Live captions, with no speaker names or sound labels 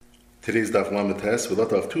Today's daf Lamates. We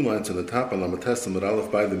left off 2 lines on the top on Lamates and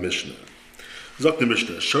Aleph by the Mishnah. Zok the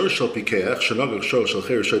Mishnah, Shor shel pikeach, shenagach shor shel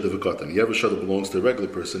cheres shaita v'katan. You have a shor that belongs to a regular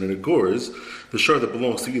person, and it gores the shor that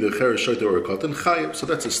belongs to either cheres shaita or a katan, chayib. So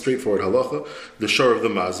that's a straightforward halacha. The shor of the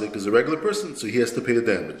mazik is a regular person, so he has to pay the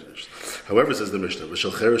damages. However, says the Mishnah,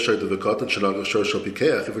 v'shel cheres shaita v'katan, shenagach shor shel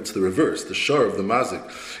pikeach. If it's the reverse, the shor of the mazik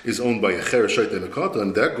is owned by a cheres shaita and a katan,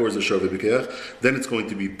 and that gores the shor of the pikeach, then it's going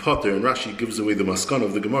to be potter. And Rashi gives away the maskana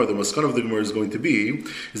of the Gemara. The maskana of the Gemara is going to be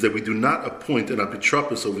is that we do not appoint an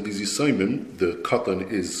apitropos over these yisaimim. The katan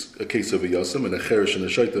is a case of a yasam, and a cheresh and a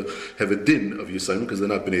shaita have a din of yisaimim because they're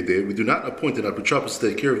not b'nei deir. We do not appoint an apitropos to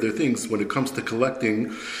take care of their things when it comes to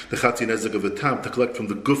collecting the chatzi nezek of a tam, to collect from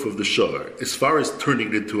the guf of the shor. As far as turning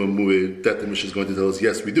it into a mu'id, that the Mishnah is going to tell us,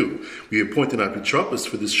 yes, we do. We appoint an apitropos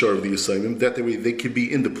for this shor of the yisaimim. That way they could be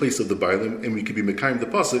in the place of the bailim, and we could be mekayim the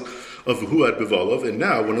pasuk of huad b'valov. And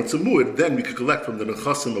now, when it's a mu'id, then we could collect from the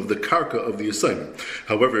nechasim of the karka of the yisaimim.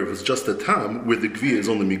 However, if it's just a tam where the gvi is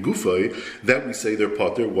only migufay, that we say they're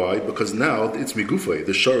potter. Why? Because now it's migufay.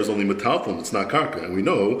 The shor is only metalton, it's not karka. And we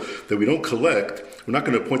know that we don't collect, we're not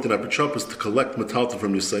going to appoint an apitropos to collect metalton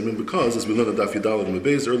from yisaimim because, as we learned at Daf Yudalad and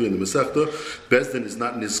Mebez earlier in the Masechta, Bezdin is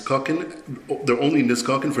not niskakin. They're only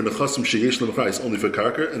niskakin for nechasim sheyesh lemachais, only for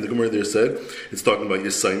karka. And the Gemara there said it's talking about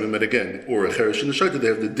yisaimim, and again, or a cheresh and a shaita, they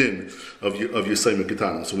have the din of yisaimim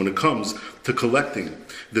ketana. So when it comes to collecting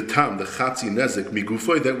the tam, the chatzi nezek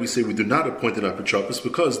migufay, that we say we do not appoint an apitropos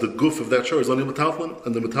because the guf of that shor is only metalton,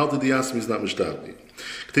 and the metalton diasmi is not mishtadli.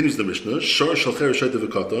 Continues the Mishnah, shor shel cheresh shaita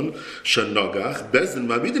v'katan shenagach bezdin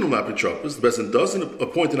ma'bidin apitropos. The bezdin doesn't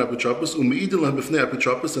appoint an apitropos u'meidin lehem b'fnei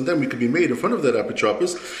apitropos, and then we could be made in front of that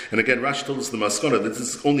apitropos. And again, Rashi told us the maskana that this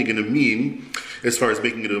is only going to mean as far as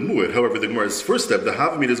making it a mu'id. However, the Gemara's first step, the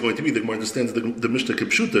havamid, is going to be, the Gemara understands the Mishnah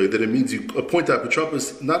kipshuta, that it means you appoint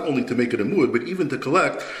apitropos not only to make it a mu'id, but even to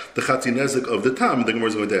collect the chatzi nezek of the tam. And the Gemara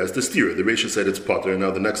is going to ask the stira. The Reisha said it's potter, and now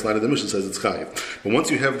the next line of the Mishnah says it's chayiv. But once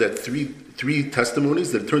you have that three testimonies,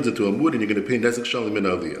 that it turns into a mu'id, and you're going to pay nezek shalim min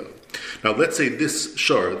aliyah. Now, let's say this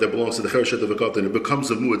shor that belongs to the cheresh of a katan, it becomes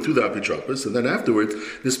a mu'id through the apitropos, and then afterwards,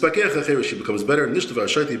 this pakeach cheresh, he becomes better, and nishtava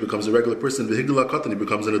shaita, he becomes a regular person, v'higdala katan, he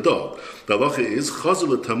becomes an adult. The halacha is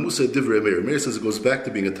chazul tamusa divrei meir. Meir says it goes back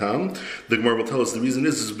to being a tam. The Gemara will tell us the reason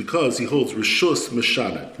is because he holds rishus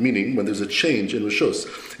mishana, meaning when there's a change in rishus,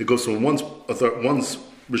 it goes from one's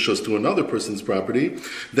rishus to another person's property,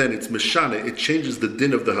 then it's mishana, it changes the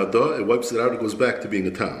din of the hadah, it wipes it out, it goes back to being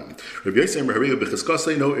a tam. Rabbi Yosef Hariya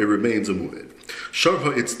b'cheskasei, no, it remains a mu'id. Shor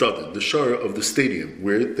ha'itzdadin, the shor of the stadium,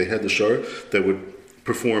 where they had the shor that would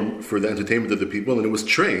perform for the entertainment of the people, and it was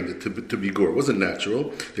trained to be gore. It wasn't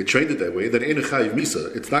natural. They trained it that way. Then ein chayiv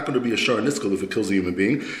misa. It's not going to be a shor niskal if it kills a human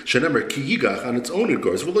being. Shenemer ki yigach, on its own it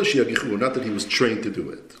gores. Not that he was trained to do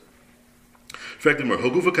it. In fact, the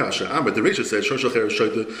Reisha says,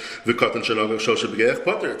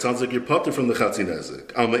 it sounds like you're potter from the chatzi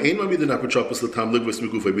nezek.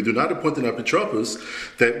 We do not appoint an apitropos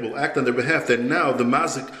that will act on their behalf, that now the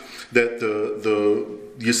mazik, that the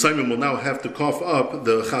yisaimim will now have to cough up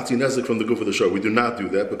the chatzi nezek from the guf of the shor. We do not do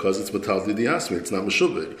that because it's metaldi diasmi, it's not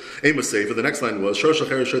meshubed. Ema say, for the next line was, shor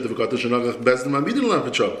shacher shaita v'katan shenagach bezdin ma'midin l'am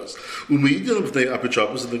apitropos. U'meidin l'am b'fnei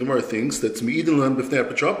apitropos, and the Gemara thinks that it's meidin l'am b'fnei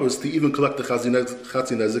apitropos to even collect the chatzi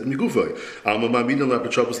nezek migufay. Alma ma'midin l'am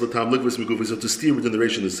apitropos l'tam ligvus migufay, so to steer within the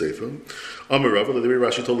ration of the sefer. Amarava, the way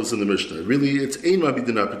Rashi told us in the Mishnah, really it's ein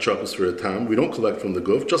ma'midin apitropos for a tam. We don't collect from the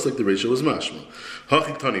guf, just like the Reisha was mashma.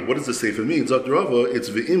 Hachik what does the sefer mean? Zakrava, it's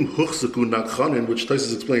v'im huchzaku nakchanin, which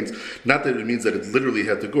Taisus explains, not that it means that it literally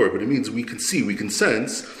had to gore, but it means we can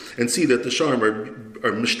sense, and see that the sharm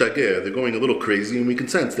are mishtageh, they're going a little crazy, and we can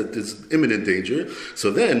sense that there's imminent danger. So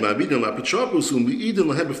then, ma'abidin l'apitropos, u'mi'idin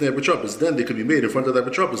l'hem b'fnei apitropos, then they could be made in front of the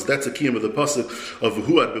apitropos. That's a kiyum of the pasuk of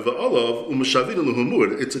huad b'va'alav, u'mishavidin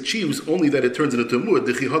l'humud. It achieves only that it turns into a mud.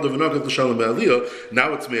 D'chihadav v'nagat l'shalom ba'aliyah.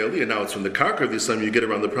 Now it's me'aliyah, now it's from the karka of the Yisayim, you get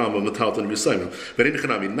around the problem of metalton of Yisayim. But in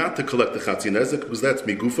Chanami, not to collect the chatzi nezek, because that's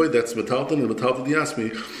migufay, that's metalton, and metalton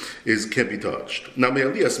diasmi can't be touched. Now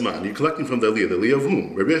me'aliyah's man, you're collecting from the aliyah of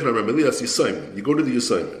whom? Rabbi Yechon Rabbi Elias Yisayim. You go to the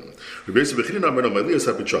Yisayim. Now, in fact, Rabbi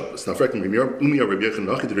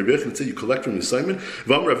Yechon said you collect from Yisayim.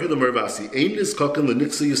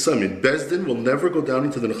 Bezdin will never go down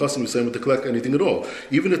into the nechasim Yisayim to collect anything at all.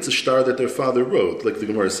 Even it's a star that their father wrote. Like the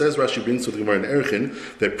Gemara says, Rashi brings to the Gemara in Erchin,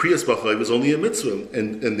 that Priyas B'chai was only a mitzvah,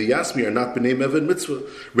 and the Yasmi are not b'nei meven mitzvah.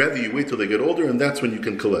 Rather, you wait till they get older, and that's when you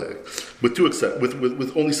can collect. With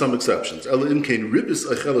only some exceptions.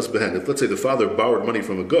 If let's say the father borrowed money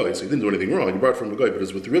from a guy, so he didn't do anything wrong, he borrowed from a guy, but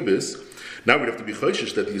it's with ribbis, Now we'd have to be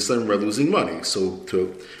choishish that the Yisraelim are losing money. So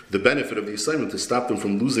to the benefit of the Yisraelim, to stop them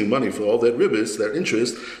from losing money for all that ribbis, that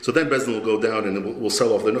interest, so then Bezdin will go down and will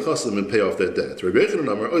sell off their nechasim and pay off that debt.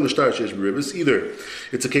 Either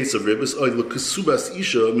it's a case of ribbis,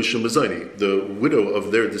 the widow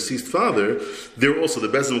of their deceased father, they're also, the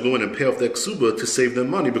Bezdin will go in and pay off that ksuba to save them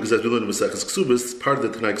money, because as we learned in Maseches Ksubas, part of the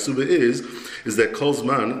Tanai Ksuba is that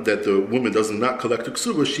Kolzman, that the woman does not collect her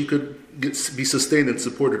ksuba, she could be sustained and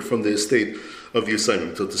supported from the estate of the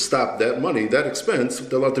assignment. So to stop that money, that expense,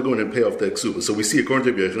 they're allowed to go in and pay off the ksuba. So we see, according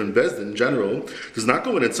to Rabbi Yochanan, Bezdin in general does not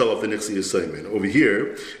go in and sell off the nixi assignment. Over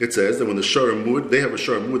here, it says that when the shar mud, they have a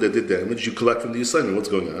shar mud that did damage, you collect from the assignment. What's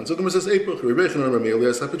going on? So the Gemara says, Rabbi Yochanan,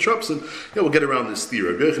 we'll get around this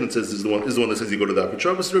theory. Rabbi Yochanan says is the one that says you go to the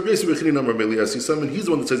apotropos. Rabbi Yochanan, he's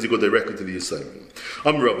the one that says you go directly to the assignment.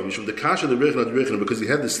 The kasha the Rabbi Yochanan, because he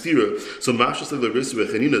had this theory, so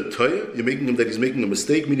you're making him that he's making a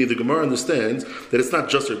mistake, meaning the Gemara understands that it's not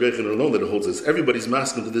just Rabbi Yochanan alone that it holds this. Everybody's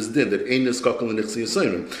masking to this din that ein neskakal l'nichsi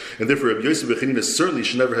assignment, and therefore Rabbi Yosef Bechanina certainly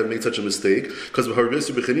should never have made such a mistake, because Rabbi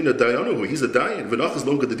Yosef Bechanina dayanu, he's a dayan. V'nachas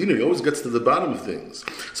lo gadadina, he always gets to the bottom of things.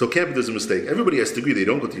 So it can't be there's a mistake. Everybody has to agree they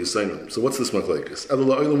don't go to the assignment. So what's this machlekes?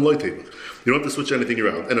 You don't have to switch anything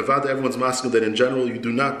around. And avada, everyone's masking that in general you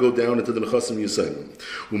do not go down into the nechasim assignment.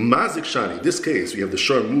 Umazik shani, this case we have the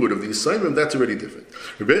shar mud of the assignment. That's already different.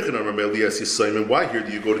 Rabbi Yochanan, why here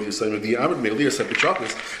do you go to the assignment? The Amid Me'elias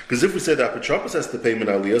Apotropos, because if we say that Apotropos has to pay min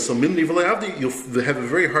aliyah, so min nivlei avdi, you'll have a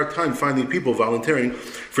very hard time finding people volunteering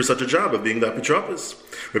for such a job of being the Apotropos.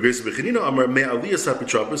 Rabbi Yosef Bechanina Amar Me'alias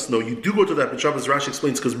Apotropos. No, you do go to the Apotropos. Rashi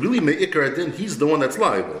explains because really Me'ikar Adin, he's the one that's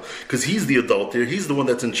liable, because he's the adult here, he's the one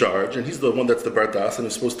that's in charge, and he's the one that's the bardas and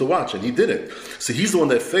is supposed to watch, and he didn't. So he's the one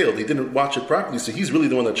that failed. He didn't watch it properly, so he's really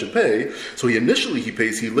the one that should pay. So he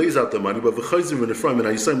pays, he lays out the money, but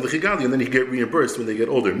and then he get reimbursed when they get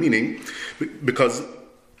older. Meaning, because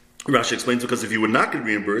Rashi explains, because if you would not get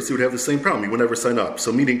reimbursed, you would have the same problem. You would never sign up.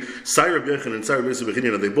 So meaning, Sai Rabbi Yochanan and Sai Rabbi Yosef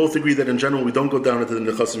Bechanina, they both agree that in general we don't go down into the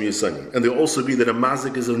Nechasim Yisayim. And they also agree that a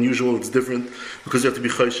mazik is unusual, it's different, because you have to be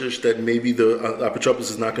chayshish that maybe the apotropos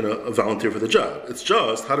is not going to volunteer for the job. It's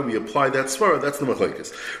just, how do we apply that svara? That's the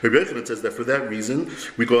machlekes. Rabbi Yochanan says that for that reason,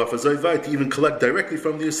 we go off a zayvai to even collect directly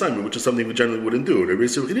from the assignment, which is something we generally wouldn't do. Rabbi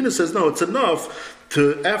Yosef Bechanina says, no, it's enough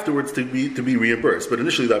to afterwards to be reimbursed. But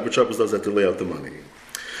initially the apotropos does have to lay out the money.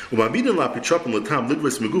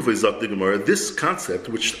 This concept,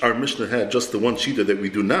 which our Mishnah had just the one shita that we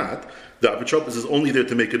do not, the apotropos is only there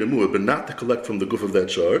to make it a mu'ah, but not to collect from the guf of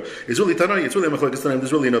that shar, is really Tanai, it's really a machlekes Tanaim,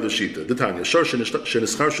 there's really another shita. The Tanya, shar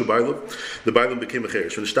shenischarshu bailov, the bailov became a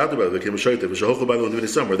cheresh, shenishtatu bailov became a shaita, v'shahocha bailov and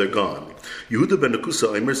v'nisam, they're gone. Yehuda ben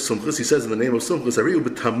Nekusa, Aimer Sumchus, he says in the name of Sumchus, Ariyu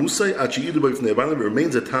b'tamusai achi yidu b'ifnei bailov, it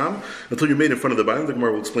remains a tam until you're made in front of the bailov. The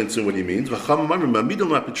Gemara will explain soon what he means. V'cham mamrim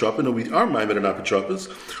mamidam apotropos, no, we are maimed an apotropos,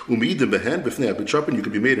 umidim behen b'fnei apotropos, you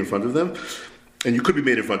could be made in front of them. And you could be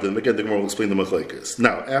made in front of them. Again, the Gemara will explain the machlekes.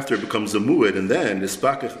 Now, after it becomes a mu'ed, and then the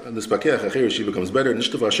spakeach acher, she becomes better, and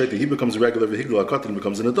nishtava shaita, he becomes a regular vehigla akatin,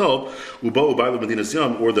 becomes an adult, uba ubayla medinas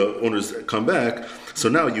yam, or the owners come back. So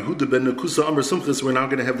now, Yehuda ben Nekusa Amar Sumchus, we're now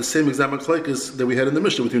going to have the same exact machlekes that we had in the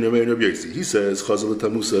Mishnah between Rabbi and Rabbi Yossi. He says, chazal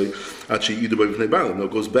tamusay achi yidu b'ifnei ba'alim. Now,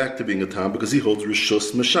 it goes back to being a tam, because he holds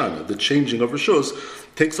rishus mashana. The changing of rishus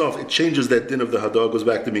takes off, it changes that din of the hadah, goes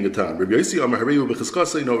back to being a tam. Rabbi Yossi Amar hareu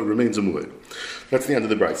b'chiskasa, it remains a mu'ed. That's the end of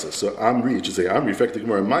the brisa. So Amri, it should say Amri, in fact, the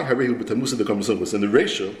Gemara, my harehu b'tamusa the kamasumchus. In the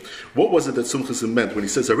ratio, what was it that Sumchus meant when he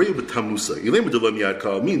says harehu b'tamusa? Ilema delam yad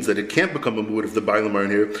kal means that it can't become a mu'ud if the bailam are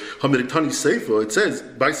in here. Hamiditani seifa, it says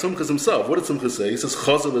by Sumchus himself. What did Sumchus say? He says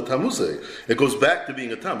chazal l'tamusay. It goes back to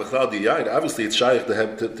being a tam. Obviously, it's shaykh to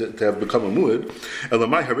have become a mu'ud.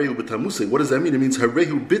 Elamai harehu b'tamusay. What does that mean? It means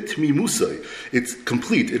harehu bitmi musay. It's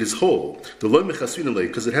complete. It is whole. The lo mechasvin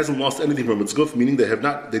because it hasn't lost anything from its guf, meaning they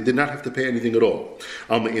did not have to pay anything at all.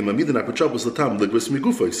 So we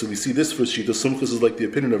see this first sheet. The Sumchus is like the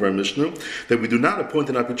opinion of our Mishnah that we do not appoint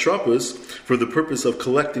an apotropos for the purpose of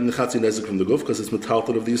collecting the chatzin nezik from the guf because it's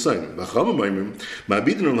metaltal of the assignment.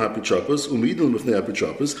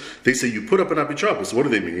 They say you put up an apotropos. What do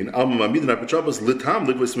they mean?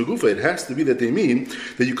 It has to be that they mean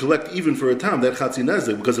that you collect even for a tam that chatzin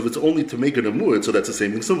nezik, because if it's only to make it a mu'ed, so that's the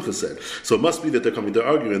same thing Sumchus said. So it must be that they're coming to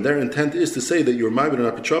argue, and their intent is to say that you're ma'amid an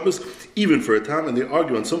apotropos even for a tam, and they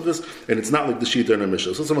argue on Sumchus, and it's not like the Shita and our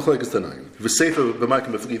Mishnah. So it's a machlekes Tanaim.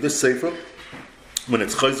 This sefer, when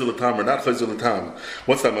it's chayzer l'tam or not chayzer l'tam.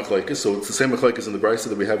 What's that machlekes? So it's the same machlekes in the brisa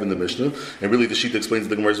that we have in the Mishnah, and really the Shita explains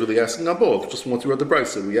the Gemara is really asking on both. Just once we read the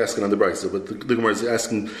brisa, we ask it on the brisa, but the Gemara is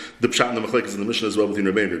asking the pshat and the machlekes in the Mishnah as well between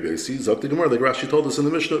Rebbe and Rebbe. See, Zok the Gemara, like Rashi told us in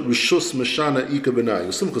the Mishnah, Rishus Meshana Ika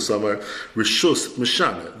Benai, Simcha Samar, Rishus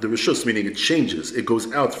Meshana. The Rishus meaning it changes, it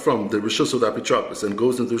goes out from the Rishus of the Apitropis and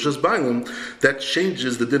goes into Rishus Bailam. That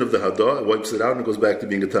changes the din of the Hadah, it wipes it out and it goes back to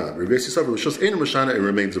being a tam. Rebbe Yisrael Rishus Ein Meshana, it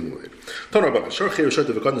remains a mu'id.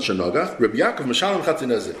 Rabbi Yaakov Meshalem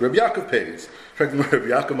Chatzinezik. Rabbi Yaakov pays. Rabbi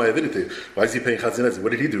Yaakov Ma'avidite. Why is he paying Chatzinezik?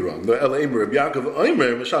 What did he do wrong? No, Rabbi Yaakov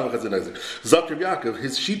Oimer Meshalem Chatzinezik. Zok Rabbi Yaakov.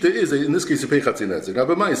 His shita is in this case to pay Chatzinezik. Now,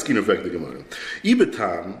 but my skin effect the Gemara.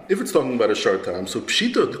 Ibetam. If it's talking about a short time, so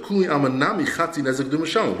pshita the kuli amanami Chatzinezik do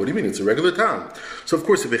Meshalem. What do you mean? It's a regular time. So of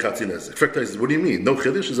course you pay Chatzinezik. Fact is, what do you mean? No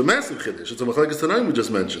chiddush is a massive chiddush. It's a machlekes tanaim we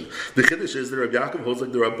just mentioned. The chiddush is that Rabbi Yaakov holds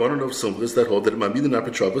like the Rabbanon of Sumchus that hold that it might be the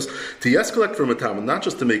Napatropos to yes collect from a time and not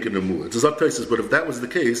just to make it a mu'ah. It's a Zok, but if that was the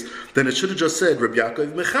case, then it should have just said Rabbi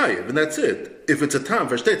Yaakov Mechayev, and that's it. If it's a tam,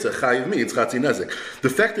 Vashtetza, Chayev means Chatzi Nezek. The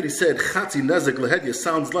fact that he said Chatzi Nezek Lehedya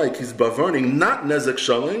sounds like he's bavarning not Nezek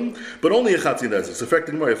Shalim, but only a Chatzi Nezek. So,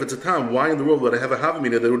 affecting more. If it's a tam, why in the world would I have a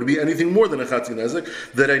Havamina that would be anything more than a Chatzi Nezek?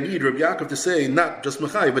 That I need Rabbi Yaakov to say not just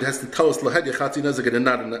Mechayev, but has to tell us Lehedya Chatzi Nezek and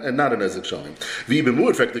not a Nezek Shalim.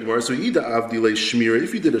 V'ibimur, affecting more. So, Ida Avdile Shmir.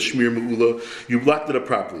 If you did a Shmir Me'ula, you blocked it up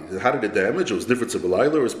properly. How did it damage? It was different to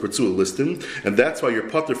Belayla, or was Pertzua listim, and that's why you're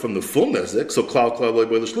putter from the full Nezek. So, Klal Loy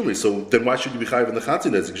Boy L'Shlumi. So, then why should you be chayiv in the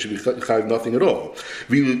Chatzi Nezek? You should be chayiv nothing at all.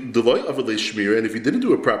 And if you didn't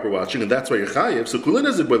do a proper watching, and that's why you're chayiv, so Kula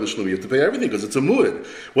Nezek by L'Shlumi, you have to pay everything because it's a mu'id.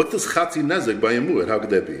 What does Chatzi Nezek by a mu'id? How could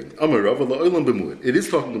that be? Amar Rav La'olam b'mu'id. It is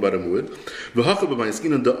talking about a mu'id. V'hacha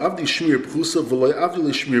b'mayaskin and the avdi shmir pchusa v'lay avdi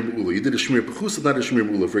l'shmir mu'ula. You did a shmir pchusa, not a shmir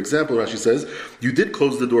mu'ula. For example, Rashi says you did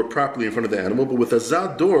close the door properly in front of the animal, but with a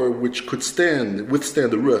zad door which could withstand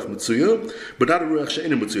the ruach mitzuya, but not a ruach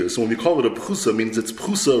she'enim mitzuya. So when we call it a pchusa, means it's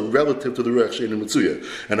pchusa relative to the ruach she'enim mitzuya.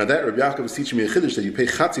 And on that, Rabbi Yaakov is teaching me a chiddush that you pay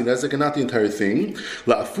Chatzi Nezek and not the entire thing.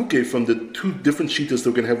 La'afuke from the two different shitas that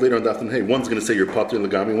we're going to have later on Daf and Hey. One's going to say you're pater and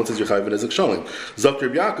lagami, one says you're chayiv Nezek shalim. Zok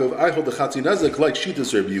Rabbi Yaakov, I hold the Chatzi Nezek like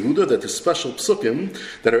shitas Rabbi Yehuda, that there's special psukim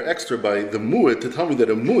that are extra by the mu'id to tell me that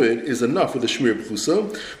a mu'id is enough with the shmir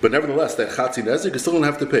pchusa, but nevertheless that Chatzi Nezek is still going to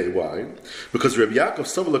have to pay. Why? Because Rabbi Yaakov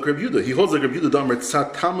savar like Rabbi Yehuda, he holds like Rabbi Yehuda damer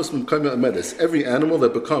tzat tamas m'kayim medis. Every animal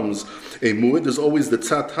that becomes a mu'id, there's always the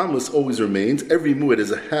tzat tamas always remains. Every mu'id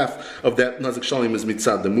is a half of that nazik shalim is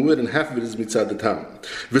mitzad the mu'id, and half of it is mitzad the tam.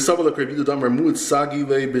 V'savar like Rabbi Yehuda damer mu'id sagi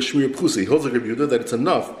le b'shmir pchusa. He holds like Rabbi Yehuda that it's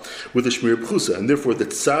enough with the shmir pchusa, and therefore the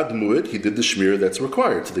tzad mu'id he did the shmir that's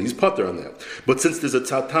required. So he's pater on that. But since there's a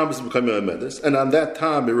tzad tamas m'kayim medis, and on that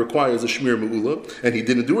tam it requires a shmir me'ula, and he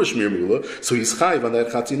didn't do a shmir me'ula, so he's chayiv on that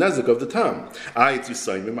chatzi nezek of the tam. Are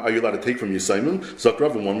you allowed to take from Yisaimim?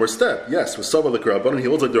 Zakrav, one more step. Yes, with Sava like Rabbanon, he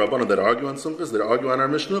holds like the Rabbanon that argue on Sumchas, that argue on our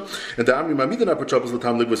Mishnah, and the Amri Mamidin Apachapos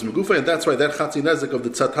Latam Ligvas Megufa, and that's why that Chatzi Nezek of the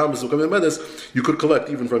Tzatam is becoming Medes, you could collect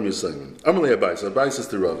even from Yisaimim. Amalei Abai, Abai says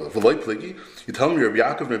to Rava, V'loi Pligi, you tell me Rabbi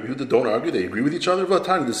Yaakov and Rabbi Yehuda don't argue, they agree with each other.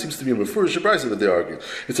 V'latani, there seems to be a Mefurish Abai that they argue.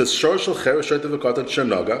 It says, Shor Shal Cheresh Shait V'katan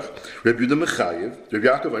Shernagach, Rabbi Yehuda Mechayev, Rabbi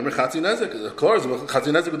Yaakov and Chatzi Nezek, Klar is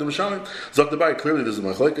Chatzi Nezek with the Meshalim. Zok the Abai, clearly there's a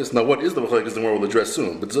Machlekes. Now what is the Machlekes? The more we'll address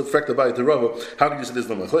soon. But the fact about the Rava, how can you say there's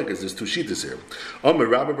no machlekes? There's two shitas here.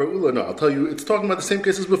 Rabbi Barula, no, I'll tell you, it's talking about the same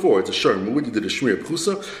case as before. It's a shor mu'ud, you did a shmir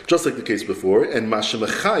pchusa, just like the case before. And Masha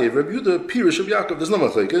Mechayev, Rabbi Yehuda, Pirish of Yaakov, there's no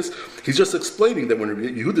machlekes. He's just explaining that when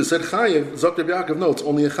Rabbi Yehuda said Chayev, Zok Rabbi Yaakov, no, it's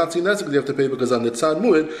only a chatzi nezek that you have to pay because on the tzad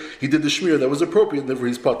mu'ud, he did the shmir that was appropriate, and therefore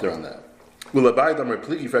he's pater on that. Will Abai Damar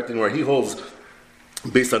Pligi, facting where he holds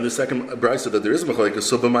based on this second brisa that there is a machlekes,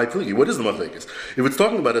 so b'may pligi. What is the machlekes? If it's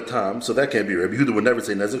talking about a tam, so that can't be. Rabbi Yehuda would never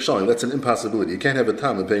say nezek shalim. That's an impossibility. You can't have a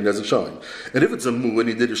tam and pay nezek shalim. And if it's a mu and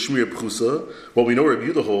he did a shmir pchusa, well, we know Rabbi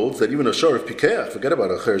Yehuda holds that even a shor of pikeach, forget about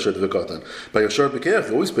a cheresh v'katan. By a shor of pikeach,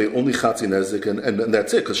 you always pay only chatzi nezek, and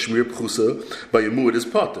that's it, because shmir pchusa by a mu it is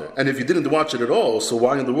pater. And if you didn't watch it at all, so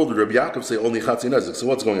why in the world would Rabbi Yaakov say only chatzi nezek? So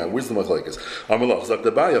what's going on? Where's the machlekes? Amalach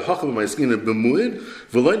zakdabaya hacham ma'iskin b'muid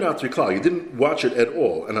v'loy not rikla. You didn't watch it at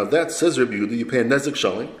all, and of that says Rabbi Yehuda, you pay a nezek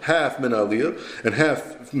shalim, half min aliyah and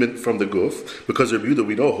half from the guf, because Rabbi Yehuda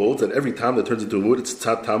we know holds that every time that turns into a wood, it's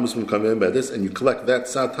tzad tamus from kameh medes, and you collect that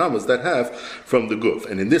tzad tamus, that half from the guf.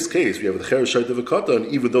 And in this case, we have the cheresh shait v'katan, and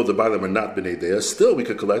even though the bailam are not b'nei deah, still we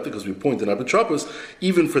could collect it because we pointed out betropos,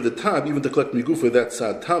 even for the tam, even to collect miguf for that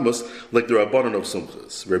tzad tamus, like the rabbanon of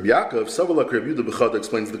sumchas. Rabbi Yaakov, savalak Rabbi Yehuda b'chada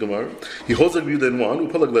explains the Gemara. He holds Rabbi Yehuda in one,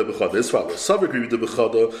 upalag le b'chada as follows. Savak Rabbi Yehuda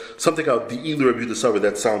b'chada, something out the ilu Rabbi Yehuda Savar,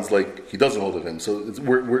 that sounds like he doesn't hold of him. So it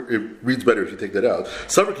reads better if you take that out.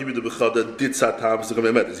 Savar Rabbi Yehuda b'chada did tzad tamas the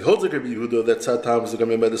gamei medes. He holds like Rabbi Yehuda that tzad tamas the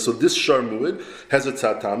gamei medes. So this shar muad has a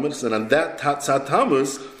tzad tamas, and on that tzad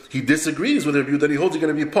tamas, he disagrees with Rabbi Yehuda and he holds you're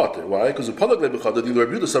going to be a potter. Why? Because the Rabbi Yehuda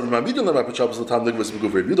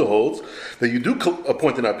holds that you do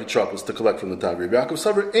appoint an apitropos to collect from the time. Rabbi Yaakov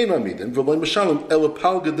Savar ein mamidin v'loy mishalem ela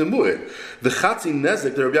palga demued. The chatzi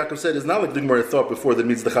nezek that Rabbi Yaakov said is not like the Gemara thought before that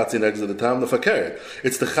means the chatzi nezek of the time, the fakeret.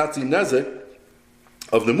 It's the chatzi nezek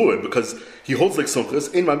of the muad, because he holds like somchas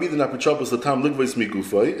ein mamidin apitropos the tam ligvois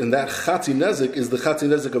migufay, and that chatzi nezek is the chatzi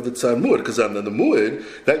nezek of the tzad muad, because on the muad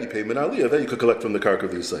that you pay min aliyah, that you could collect from the karka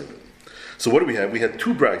of the assignment. So what do we have? We had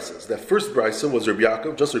two brises. That first brisa was Rabbi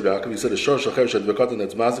Yaakov, just Rabbi Yaakov. He said a shor shacher shad v'katan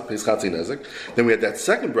that's mazik pays chatzi nezek. Then we had that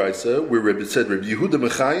second brisa where Rabbi said Rabbi Yehuda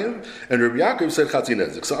mechayev and Rabbi Yaakov said chatzi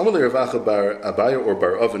nezek. So Amalei Rav Acha bar Abaya or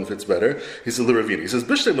bar Oven fits better. He said L'Ravina. He says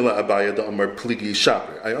Bishtei Mila Abaya da Amar Pligi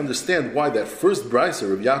Shaper. I understand why that first brisa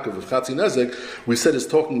Rabbi Yaakov of chatzi nezek we said is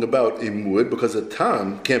talking about a muad, because a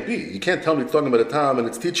tam can't be. You can't tell me it's talking about a tam and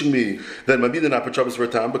it's teaching me that mabida not petrabas for a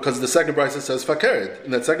tam, because the second brisa says fakeret. In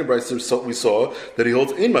that second brisa we saw that he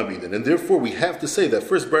holds in mamidin, and therefore we have to say that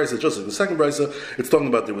first brisa, just like the second brisa, it's talking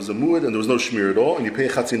about there was a muad and there was no shmir at all, and you pay a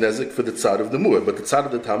chatzi nezek for the tzad of the muad, but the tzad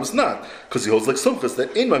of the tam is not, because he holds like sumchas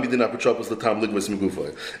that in mamidin apetropos the tam ligmas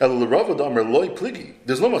megufay. El l'rava damer loy pligi.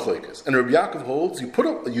 There's no machlekes, and Rabbi Yaakov holds you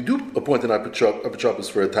do appoint an apetropos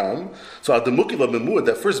for a tam. So adamukila memuad,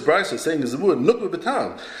 that first brisa is saying is the muad nukma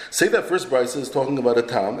betam. Say that first brisa is talking about a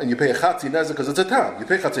tam, and you pay a chatzi nezek because it's a tam. You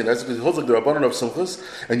pay chatzi nezek because he holds like the rabbanon of sumchas,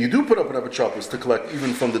 and you do put up an apetropos to collect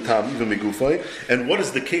even from the tam, even megufay. And what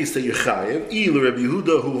is the case that you're chayev? Il Rabbi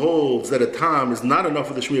Yehuda, who holds that a tam is not enough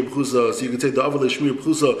for the shmir b'chusa, so you could say the avale shmir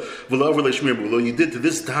b'chusa v'la avale shmir mulo. You did to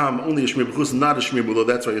this tam only a shmir b'chusa, not a shmir mulo.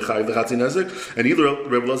 That's why you're chayev the chatzi nezek. And either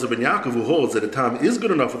Rabbi Elazar ben Yaakov, who holds that a tam is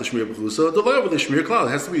good enough for the shmir b'chusa, the avale shmir klal.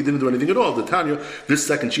 It has to be you didn't do anything at all. The Tanya, this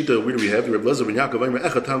second shita, where do we have Rabbi Elazar ben Yaakov?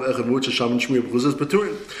 Echad tam echad muad shesham shmir b'chusa is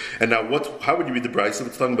paturin. And now how would you read the brayso if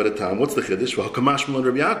it's talking about a tam? What's the chiddush? Well, kamash malon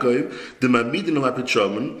Rabbi Yaakov the mamidin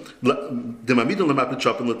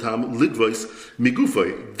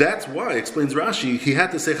that's why, explains Rashi, he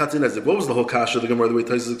had to say Chatzin Nezek. What was the whole kasha of the Gemara, the way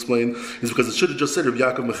Taisus explained, is because it should have just said Rabbi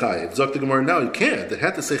Yaakov Mechayev. Zok the Gemara now, you can't. It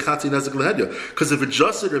had to say Chatzin Nezek Lehedya. Because if it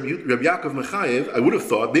just said Rabbi Yaakov Mechayev, I would have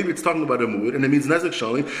thought, maybe it's talking about a mood, and it means Nezek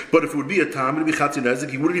Shalim, but if it would be a tam, it would be Chatzin Nezek,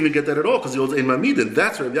 he wouldn't even get that at all, because he holds Ein Mamidin.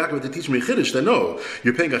 That's where Rabbi Yaakov had to teach me Chiddush, that no,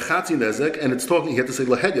 you're paying a Chatzin Nezek, and it's talking, he had to say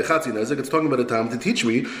Lehedya Chatzin Nezek, it's talking about a tam to teach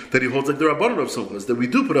me that he holds like the Rabbanon of Sumchas, that we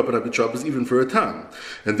do put up an Apitrapos even for a tam.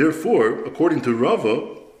 And therefore, according to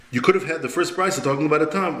Rava, you could have had the first brisa talking about a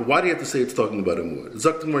tam. Why do you have to say it's talking about a muad?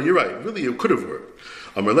 Zaktimar, you're right. Really, it could have worked.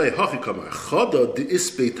 Amarlei hachikamar chada de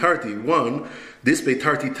ispe tarti one. This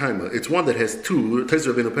tarti taima. It's one that has two.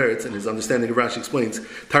 Teizer Rabbeinu Peretz, and his understanding of Rashi explains,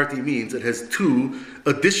 tarti means it has two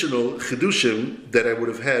additional chidushim that I would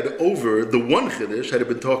have had over the one chidush had it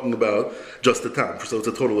been talking about just the tam. So it's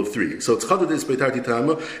a total of three. So it's chada this tarti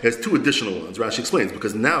taima. It has two additional ones. Rashi explains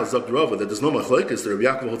because now Zak Rava that there's no machlekes. The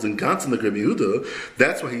Rabbi Yaakov holds in Gantz and the Rabbi Yehuda.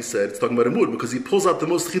 That's why he said it's talking about a mood because he pulls out the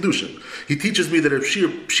most chidushim. He teaches me that a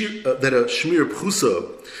shmir pchusa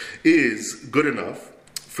is good enough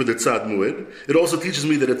for the tzad muad. It also teaches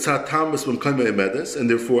me that a tzad tamas from kaima emedes, and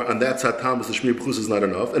therefore on that tzad tamas the shmir b'chus is not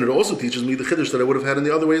enough. And it also teaches me the chiddush that I would have had in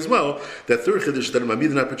the other way as well. That third chiddush that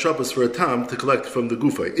mamid not petrapas for a tam to collect from the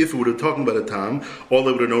gufay. If it would have talking about a tam, all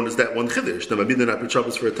I would have known is that one chiddush, the mamid not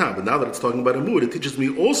petrapas for a tam. But now that it's talking about a muad, it teaches me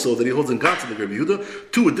also that he holds in Gantz and the Rabbi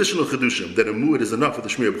Yehuda two additional chiddushim, that a muad is enough for the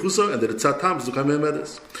shmir b'chusa, and that a tzad tamas is kaima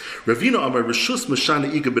emedes. Ravina Amar Rishus Mashana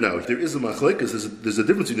Iga Benau. There is a machlekes. There's a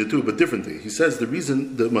difference between the two, but differently. He says the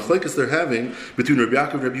reason the machlekes they're having between Rabbi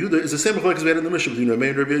Yaakov and Rabbi Yehuda is the same machlekes we had in the Mishnah between Rabbi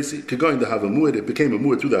and Rabbi Yossi. Going to have a muad, it became a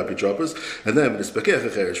muad through the apitrapas, and then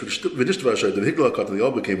they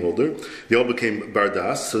all became older. They all became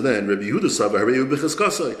bardas. So then Rabbi Yehuda saw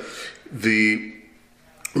the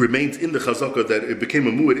remains in the chazaka that it became a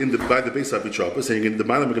muad by the base apitrapa, saying the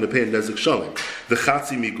malam are going to pay a nezek shalim, the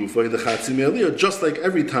chatzi migufa and the chatzi me'aliyah, just like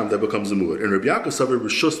every time that becomes a muad. And Rabbi Yaakov said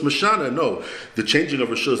rishus mashana, no, the changing of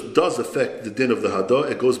rishus does affect the din of the hada.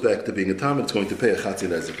 It goes back to being a tam. It's going to pay a chatzi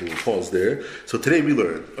nezek. We'll pause there. So today we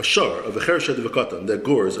learn a shar of a chereshet of a katan that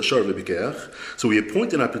gores a shar of a bikeach. So we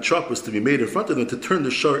appoint an apitrapas to be made in front of them to turn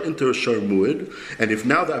the shar into a shar muad. And if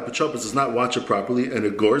now the apitrapas does not watch it properly and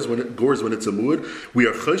it gores when it's a muad, we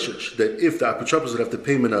are that if the apitrapas would have to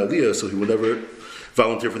pay min aliyah, so he will never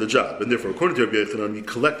volunteer for the job. And therefore, according to Rabbi Yochanan, you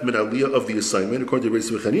collect min aliyah of the assignment. According to Rabbi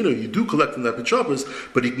Yochanan, you do collect from that Petropas,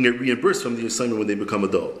 but you can get reimbursed from the assignment when they become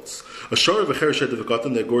adults. A shar of a cher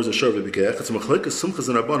shetivakatan that gores a shar of a bikeach. It's a machlekes simchas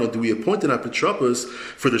and rabbanon. Do we appoint an apitropas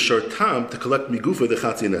for the shar tam to collect migufa the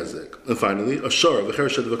chatzi nezek? And finally, a shar of a cher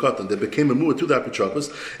shetivakatan that became a mu'ah to the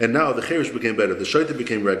apitropas, and now the cherish became better, the shaita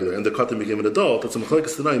became regular, and the katan became an adult. That's a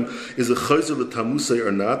machlekes tanaim. Is a chayzer l'tamusay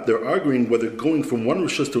or not? They're arguing whether going from one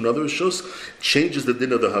rishus to another rishus changes the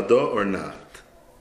din of the hada or not.